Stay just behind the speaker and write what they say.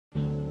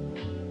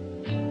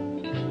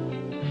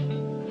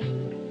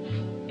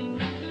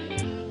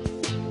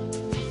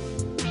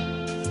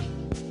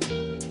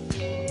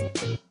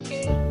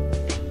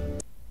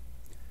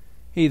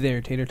Hey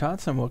there, Tater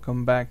Tots, and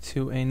welcome back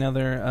to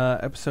another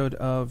episode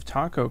of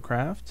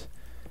TacoCraft.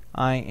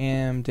 I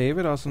am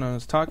David, also known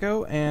as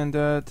Taco, and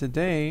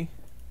today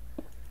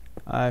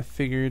I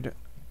figured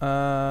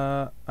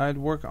I'd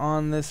work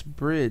on this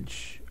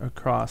bridge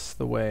across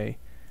the way.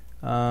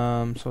 So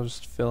I'll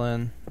just fill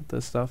in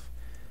this stuff.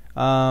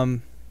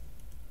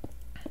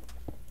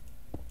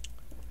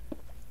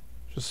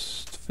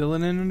 Just fill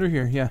it in under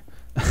here, yeah.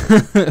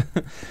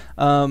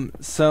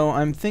 So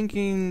I'm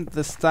thinking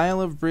the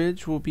style of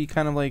bridge will be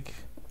kind of like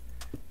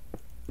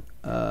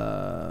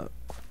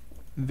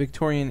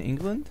Victorian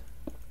England.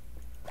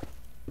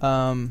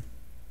 So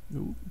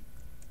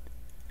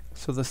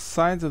the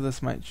sides of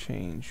this might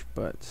change,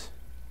 but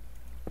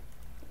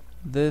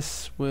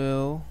this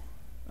will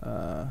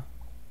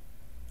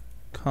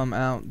come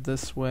out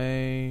this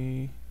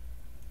way,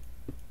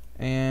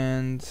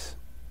 and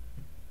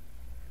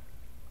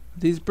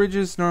these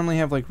bridges normally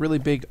have like really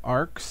big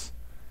arcs,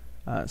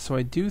 so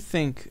I do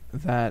think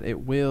that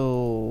it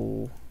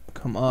will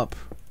come up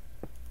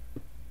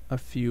a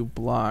few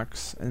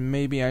blocks, and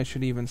maybe I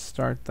should even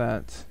start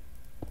that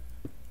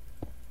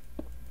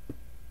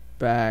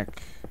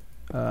back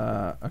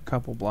a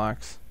couple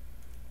blocks.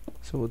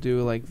 So we'll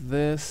do like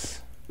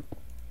this,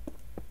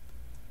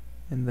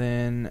 and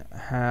then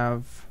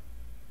have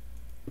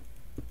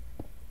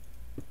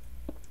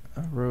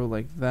a row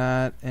like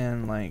that,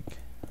 and like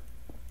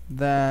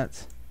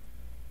that,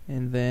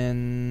 and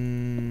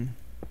then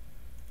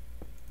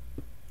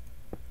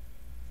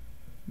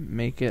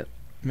make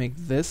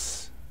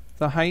this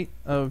the height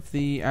of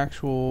the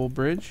actual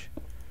bridge.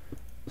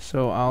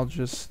 So I'll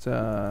just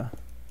I'll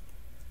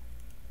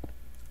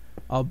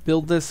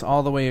build this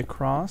all the way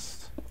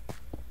across,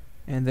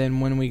 and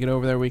then when we get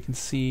over there we can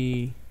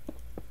see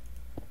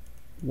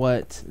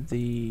what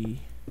the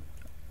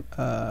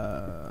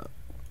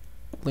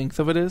length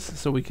of it is,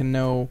 so we can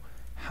know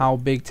how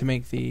big to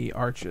make the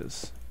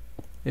arches,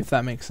 if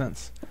that makes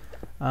sense.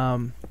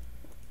 And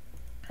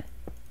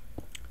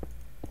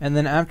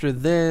then after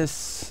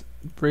this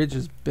bridge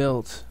is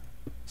built,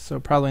 so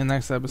probably in the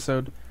next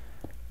episode,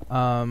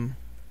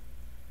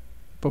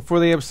 before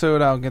the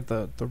episode I'll get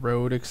the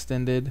road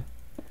extended,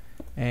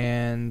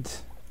 and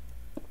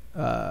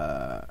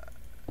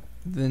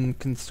then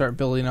can start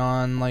building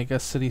on like a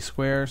city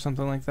square or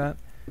something like that.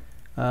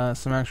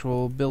 Some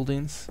actual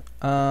buildings.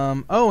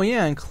 Oh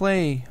yeah, and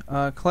clay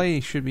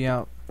should be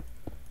out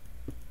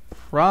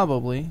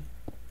probably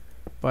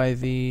by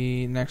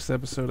the next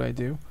episode I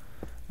do.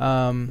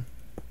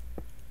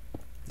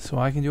 So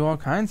I can do all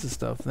kinds of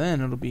stuff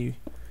then. It'll be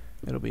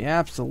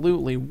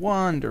absolutely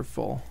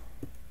wonderful.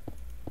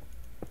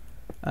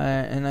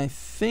 And I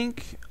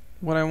think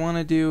what I want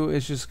to do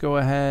is just go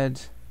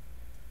ahead,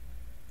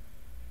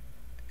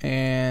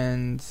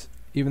 and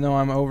even though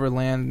I'm over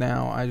land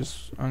now, I'm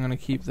gonna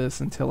keep this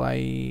until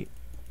I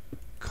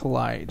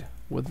collide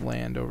with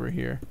land over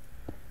here.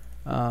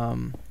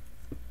 And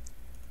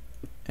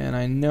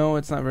I know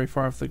it's not very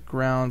far off the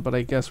ground, but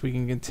I guess we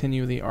can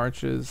continue the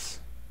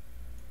arches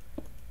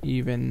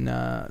even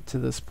to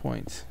this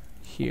point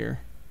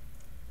here,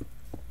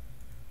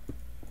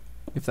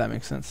 if that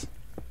makes sense.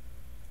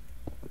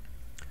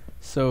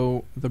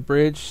 So the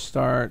bridge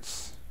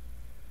starts,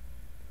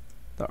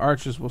 the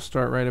arches will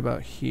start right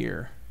about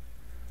here.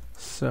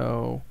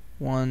 So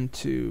 1,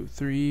 2,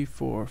 3,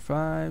 4,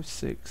 5,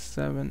 6,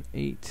 7,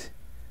 8,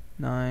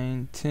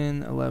 9,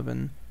 10,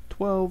 11,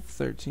 12,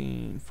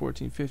 13,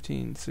 14,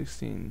 15,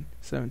 16,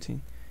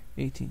 17,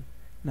 18,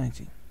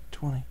 19,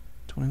 20,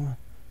 21,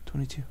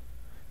 22,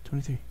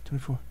 23,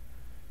 24,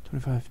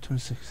 25,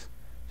 26,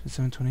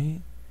 27,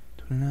 28,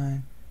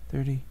 29,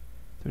 30,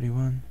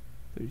 31,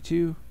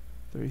 32,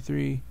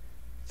 33,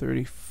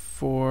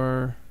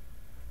 34,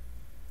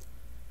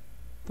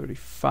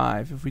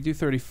 35. If we do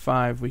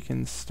 35, we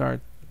can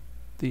start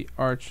the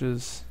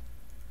arches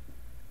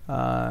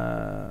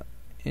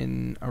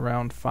in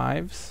around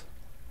 5s.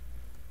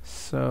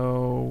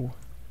 So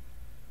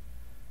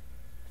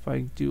if I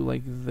do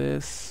like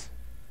this,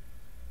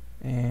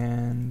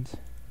 and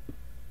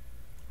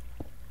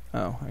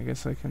I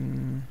guess I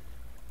can,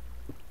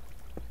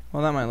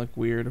 well, that might look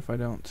weird if I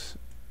don't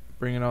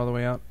bring it all the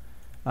way out.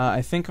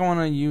 I think I want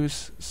to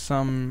use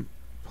some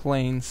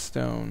plain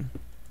stone,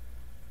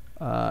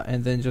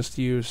 and then just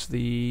use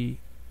the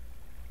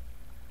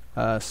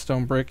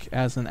stone brick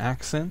as an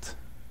accent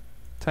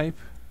type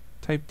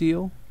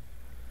deal.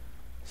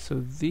 So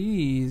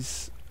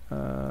these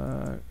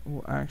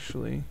will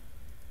actually,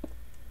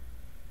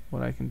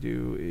 what I can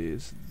do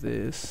is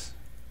this,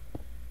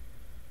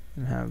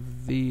 and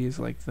have these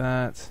like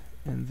that,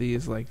 and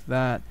these like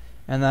that,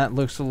 and that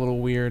looks a little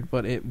weird,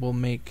 but it will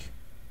make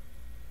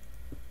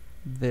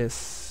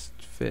this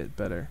fit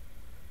better.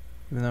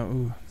 Even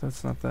though,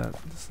 that's not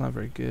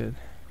very good.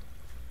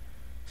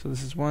 So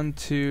this is 1,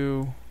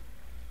 2,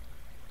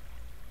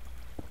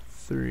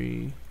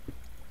 3.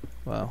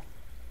 Well,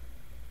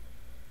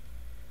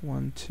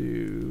 1,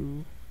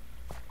 2,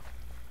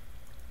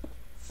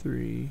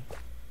 3,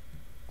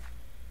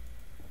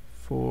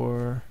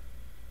 4,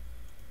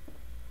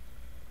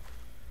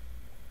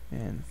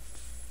 and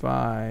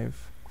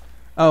 5.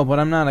 Oh, but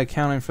I'm not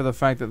accounting for the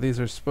fact that these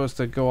are supposed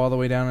to go all the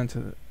way down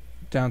to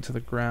the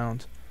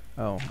ground.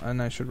 Oh,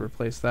 and I should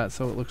replace that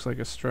so it looks like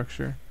a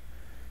structure.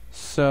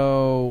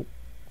 So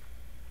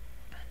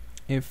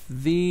if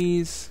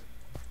these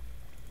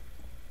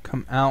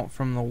come out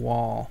from the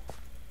wall,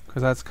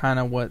 because that's kind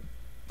of what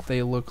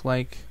they look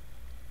like.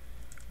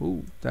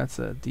 Ooh, that's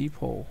a deep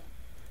hole.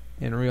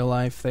 In real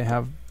life, they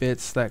have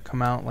bits that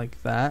come out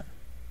like that.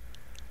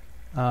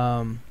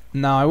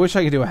 Now, I wish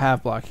I could do a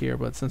half block here,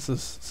 but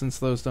since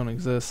those don't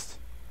exist,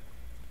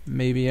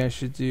 maybe I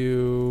should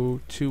do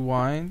 2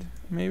 wide,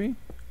 maybe?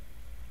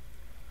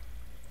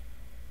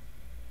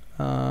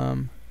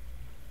 And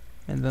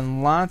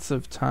then lots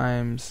of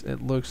times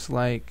it looks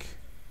like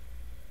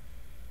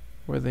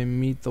where they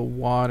meet the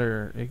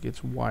water, it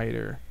gets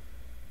wider.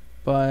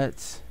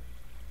 But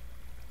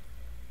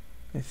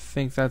I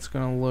think that's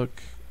going to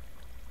look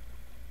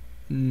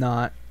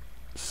not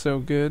so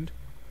good.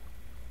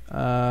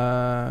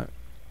 Because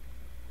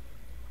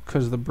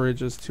the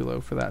bridge is too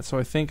low for that. So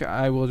I think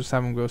I will just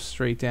have them go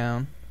straight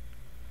down.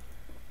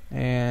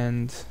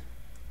 And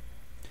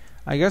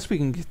I guess we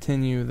can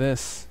continue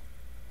this,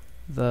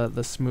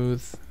 the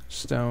smooth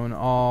stone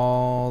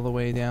all the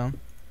way down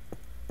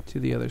to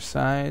the other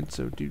side.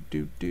 So do.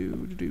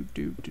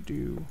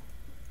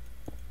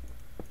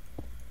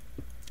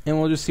 And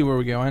we'll just see where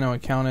we go. I know I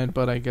counted,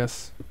 but I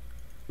guess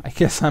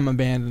I'm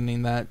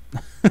abandoning that.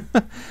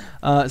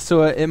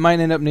 So it might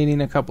end up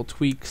needing a couple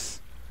tweaks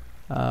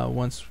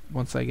once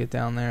I get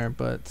down there,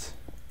 but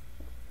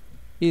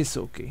it's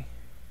okay.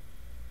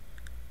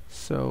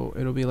 So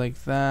it'll be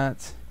like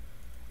that,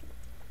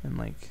 and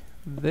like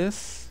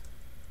this,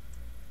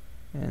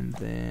 and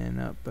then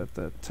up at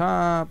the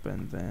top,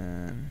 and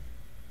then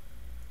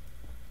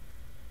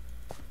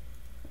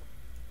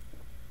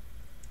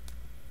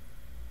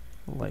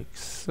like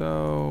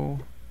so,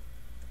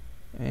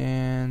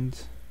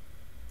 and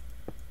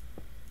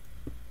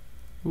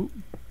oop,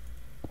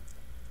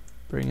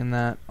 bringing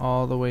that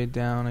all the way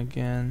down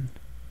again.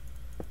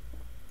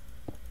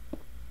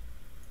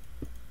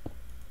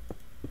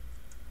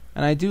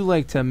 And I do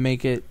like to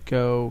make it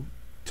go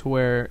to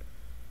where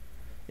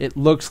it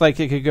looks like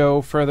it could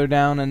go further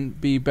down and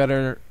be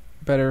better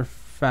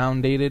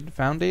foundated,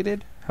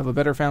 have a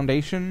better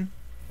foundation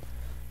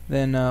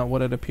than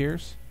what it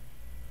appears.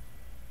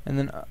 And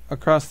then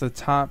across the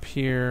top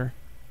here,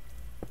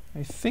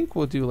 I think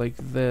we'll do like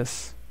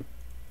this,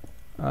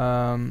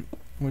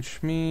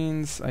 which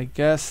means I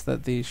guess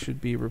that these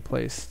should be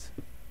replaced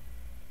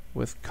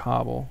with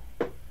cobble.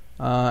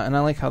 And I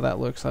like how that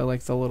looks. I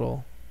like the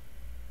little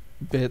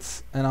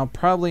bits, and I'll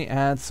probably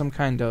add some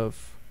kind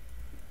of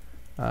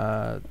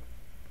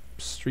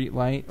street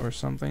light or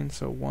something.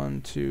 So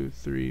 1, 2,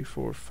 3,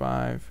 4,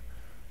 5.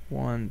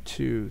 1,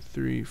 2,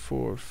 3,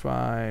 4,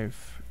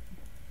 5.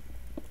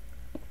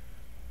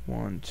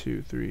 1,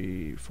 2,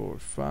 3, 4,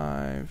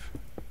 5.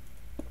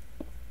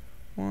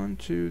 1,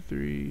 2,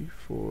 3,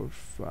 4,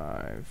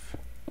 5.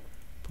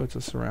 Puts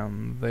us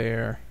around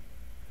there.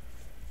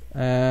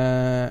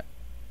 At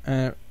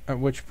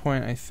which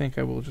point I think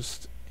I will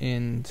just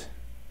end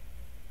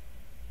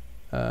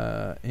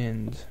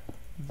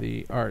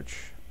the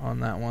arch on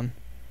that one,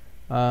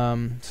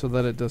 so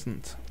that it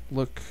doesn't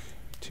look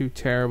too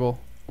terrible.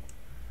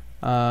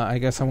 I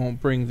guess I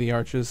won't bring the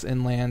arches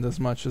inland as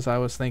much as I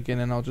was thinking,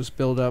 and I'll just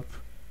build up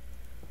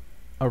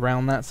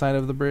around that side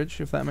of the bridge,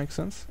 if that makes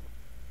sense.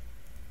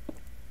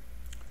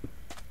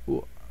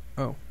 Ooh.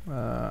 Oh,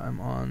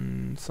 I'm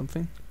on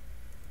something.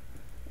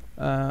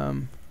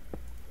 Ooh,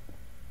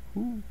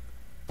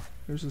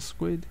 there's a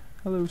squid.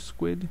 Hello,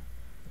 squid.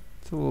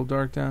 It's a little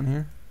dark down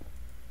here.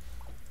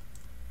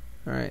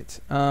 Alright,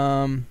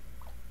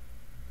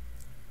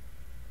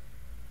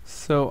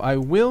 so I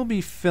will be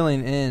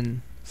filling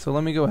in. So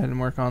let me go ahead and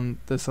work on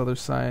this other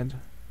side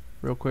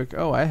real quick.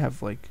 Oh, I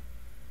have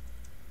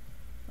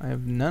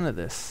none of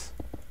this.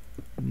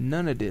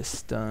 None of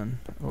this done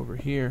over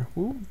here.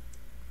 Woo.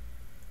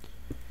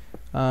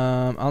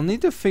 I'll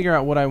need to figure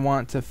out what I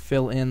want to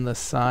fill in the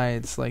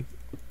sides like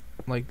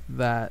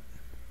that.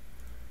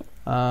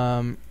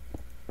 Because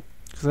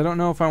I don't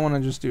know if I want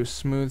to just do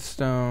smooth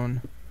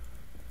stone.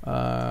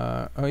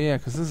 Oh yeah,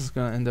 because this is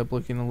going to end up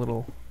looking a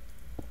little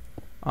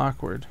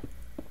awkward.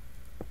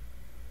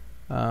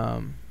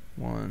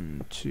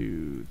 1,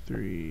 2,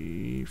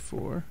 3,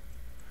 4.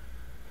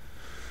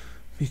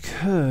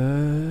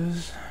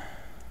 Because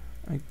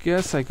I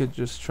guess I could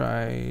just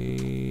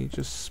try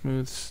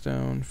smooth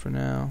stone for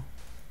now.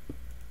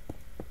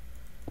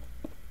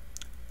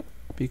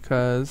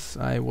 Because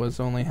I was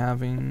only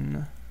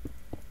having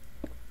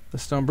the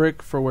stone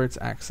brick for where it's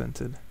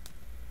accented.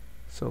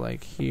 So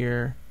like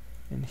here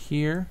and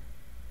here,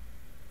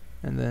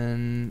 and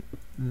then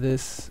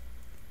this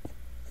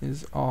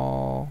is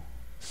all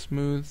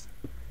smooth,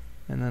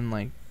 and then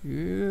like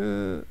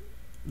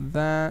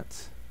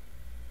that,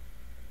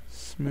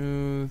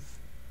 smooth,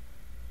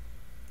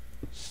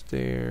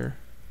 stair,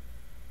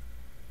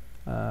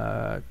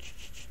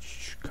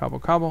 cobble,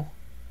 cobble,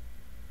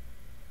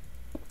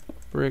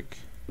 brick,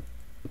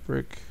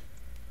 brick,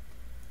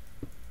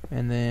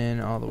 And then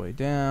all the way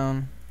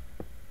down.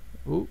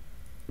 Ooh.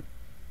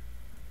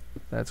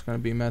 That's going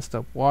to be messed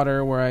up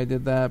water where I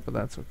did that, but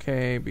that's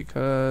okay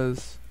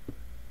because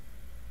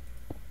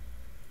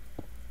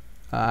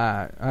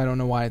I don't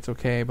know why it's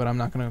okay, but I'm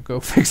not going to go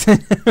fix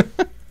it.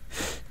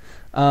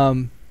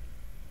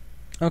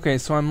 Okay,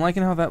 so I'm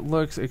liking how that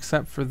looks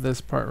except for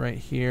this part right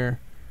here.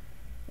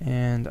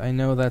 And I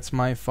know that's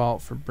my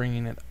fault for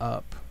bringing it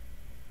up.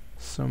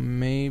 So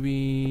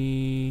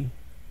maybe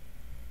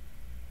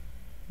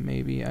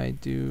I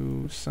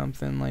do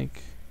something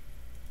like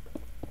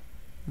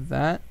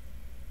that.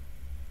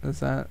 Is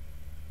that?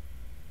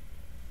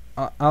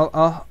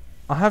 I'll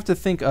have to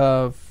think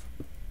of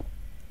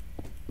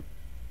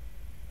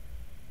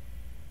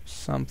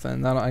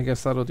something. I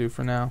guess that'll do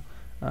for now.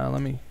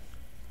 Let me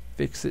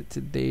fix it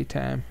to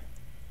daytime.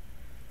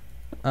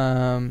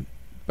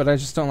 But I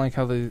just don't like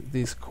how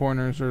these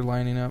corners are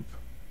lining up.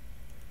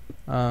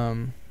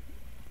 I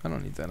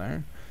don't need that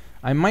iron.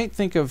 I might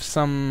think of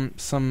some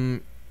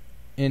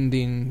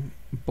ending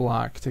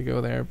block to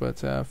go there, but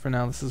for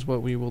now this is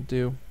what we will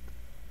do.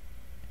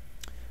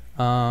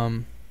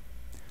 I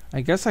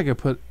guess I could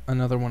put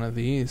another one of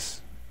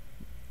these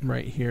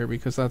right here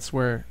because that's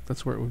where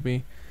it would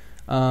be.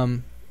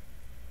 But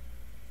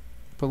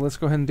let's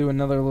go ahead and do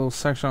another little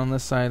section on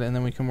this side, and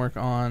then we can work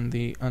on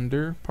the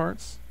under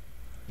parts.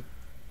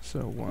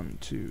 So 1,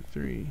 2,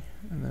 3,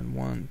 and then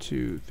 1,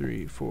 2,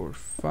 3, 4,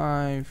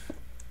 5,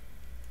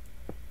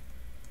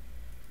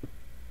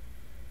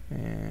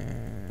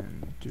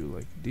 and do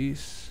like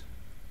this.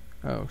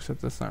 Oh, except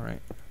that's not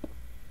right.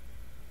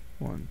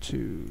 1,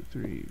 2,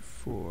 3,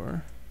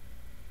 4,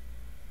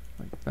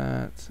 like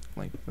that,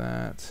 like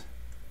that.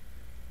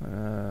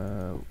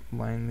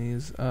 Line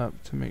these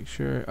up to make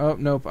sure. Oh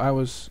nope, I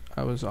was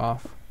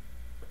off.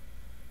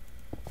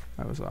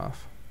 I was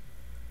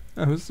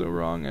so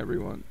wrong,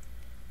 everyone.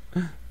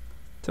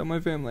 Tell my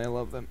family I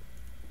love them.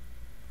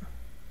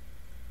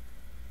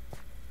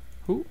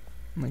 Ooh,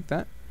 like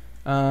that.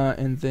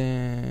 And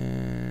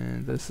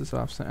then this is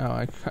offset. Oh,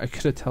 I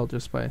could have told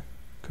just by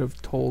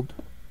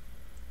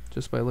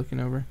looking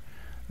over.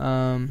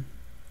 I'll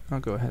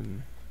go ahead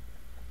and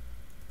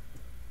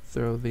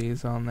throw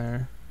these on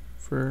there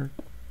to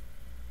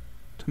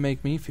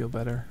make me feel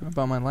better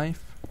about my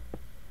life,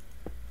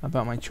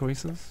 about my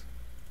choices.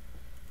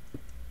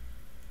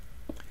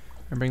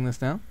 And bring this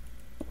down.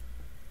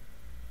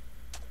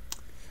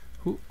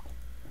 Ooh.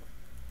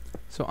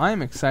 So I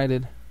am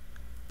excited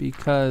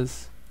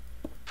because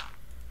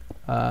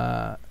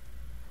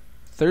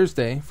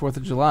Thursday, 4th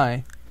of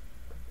July.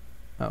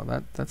 Oh,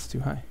 that's too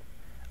high.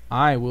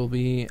 I will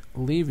be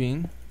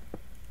leaving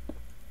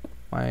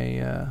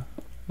my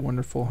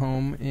wonderful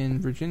home in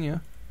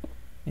Virginia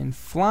and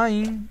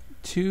flying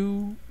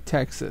to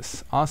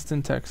Texas,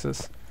 Austin,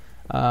 Texas,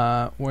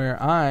 where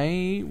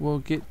I will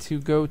get to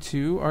go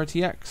to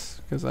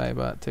RTX because I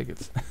bought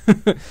tickets.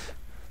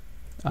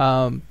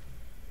 And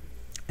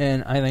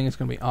I think it's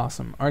going to be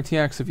awesome.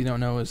 RTX, if you don't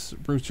know, is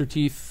Rooster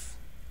Teeth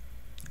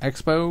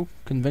Expo,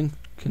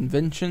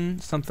 convention,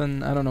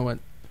 something. I don't know what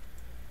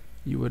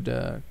you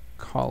would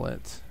call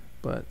it,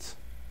 but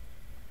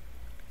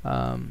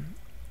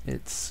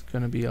it's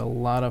going to be a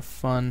lot of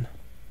fun.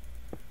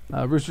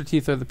 Rooster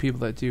Teeth are the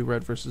people that do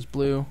Red vs.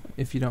 Blue,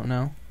 if you don't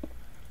know.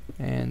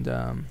 And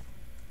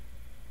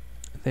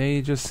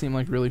they just seem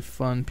like really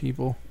fun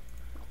people.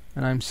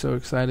 And I'm so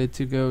excited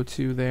to go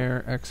to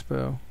their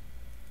expo.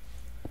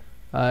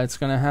 It's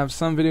going to have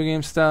some video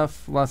game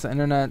stuff, lots of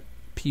internet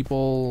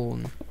people,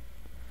 and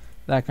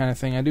that kind of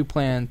thing. I do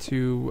plan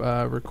to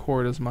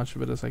record as much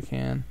of it as I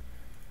can.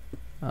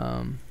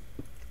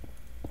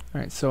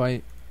 Alright, so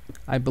I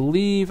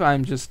believe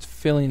I'm just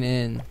filling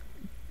in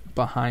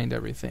behind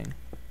everything.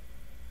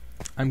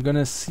 I'm going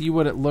to see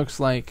what it looks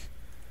like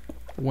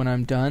when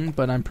I'm done,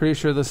 but I'm pretty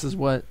sure this is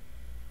what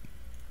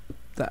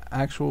the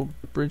actual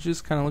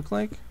bridges kind of look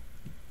like.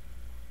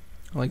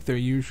 Like they're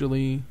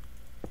usually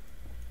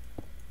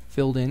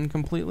filled in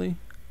completely.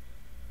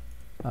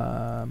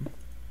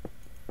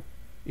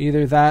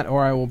 Either that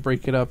or I will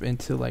break it up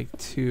into like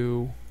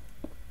two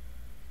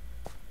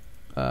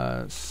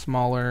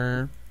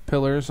smaller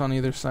pillars on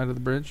either side of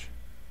the bridge.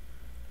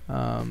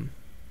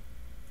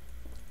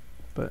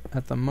 But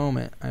at the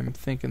moment, I'm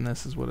thinking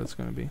this is what it's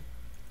going to be.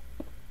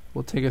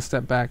 We'll take a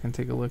step back and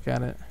take a look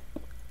at it.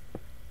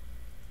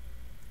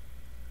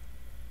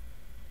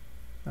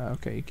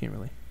 Okay, you can't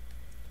really.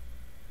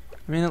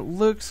 I mean, it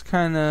looks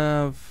kind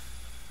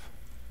of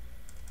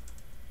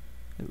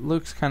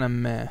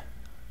meh,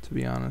 to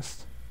be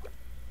honest.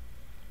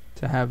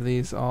 To have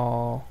these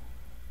all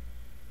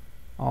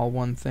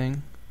one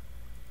thing.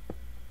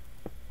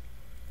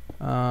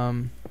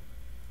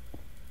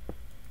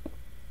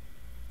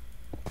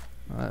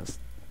 That's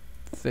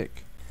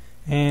thick.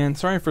 And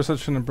sorry for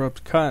such an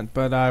abrupt cut,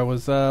 but I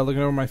was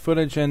looking over my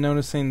footage and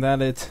noticing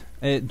that it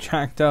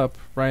jacked up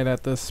right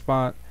at this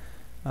spot.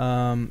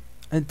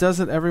 It does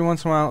it every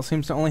once in a while. It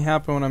seems to only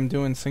happen when I'm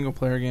doing single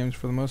player games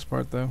for the most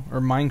part, though, or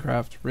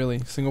Minecraft, really,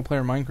 single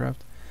player Minecraft.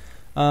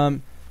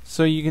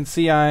 So you can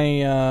see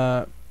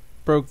I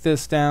broke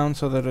this down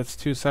so that it's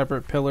two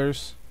separate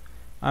pillars.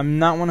 I'm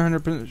not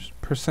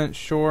 100%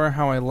 sure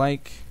how I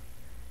like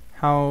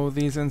how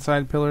these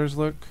inside pillars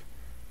look,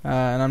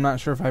 and I'm not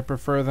sure if I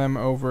prefer them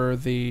over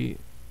the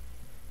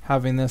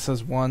having this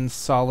as one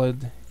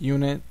solid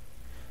unit.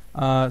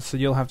 So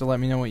you'll have to let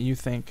me know what you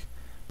think.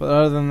 But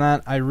other than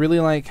that, I really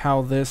like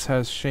how this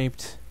has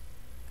shaped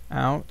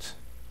out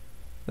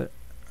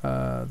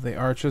the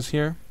arches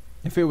here.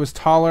 If it was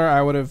taller,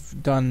 I would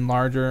have done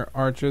larger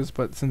arches,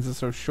 but since it's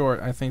so short,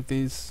 I think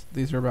these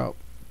are about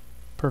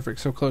perfect.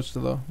 So close to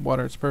the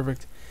water, it's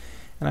perfect.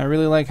 And I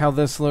really like how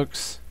this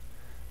looks.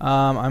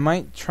 I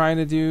might try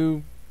to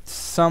do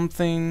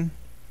something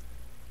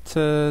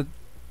to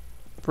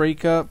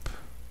break up.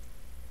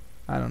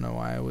 I don't know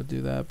why I would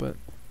do that, but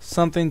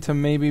something to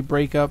maybe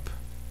break up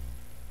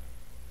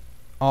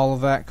all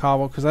of that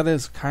cobble, because that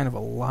is kind of a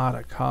lot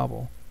of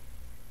cobble.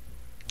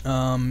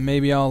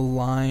 Maybe I'll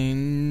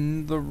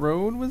line the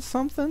road with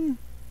something.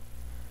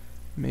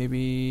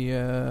 Maybe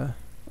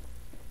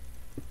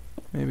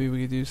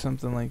we could do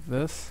something like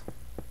this,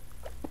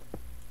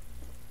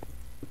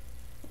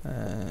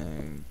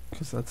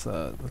 because that's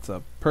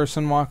a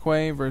person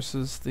walkway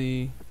versus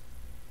the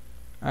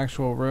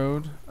actual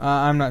road.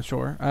 I'm not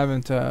sure. I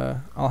haven't.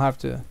 I'll have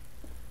to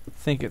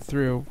think it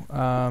through.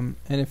 And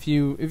if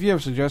you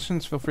have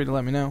suggestions, feel free to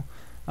let me know.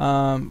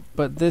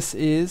 But this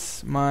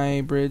is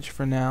my bridge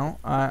for now.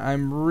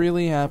 I'm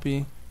really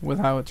happy with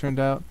how it turned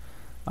out.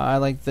 I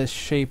like this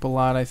shape a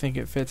lot. I think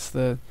it fits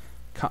the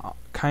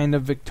kind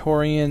of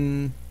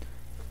Victorian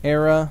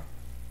era.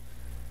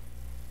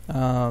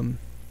 I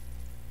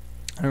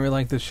really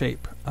like this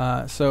shape.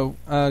 So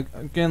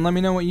again, let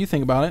me know what you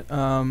think about it.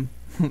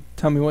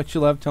 Tell me what you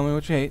love, tell me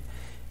what you hate.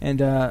 And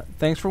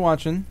thanks for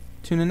watching.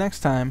 Tune in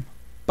next time.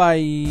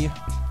 Bye.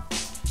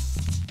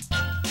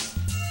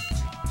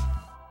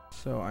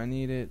 So I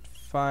need it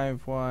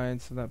 5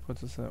 wide, so that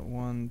puts us at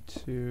 1,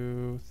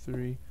 2,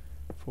 3,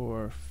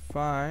 4,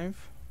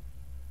 5.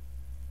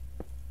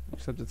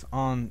 Except it's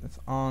on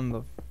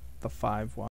the 5 wide.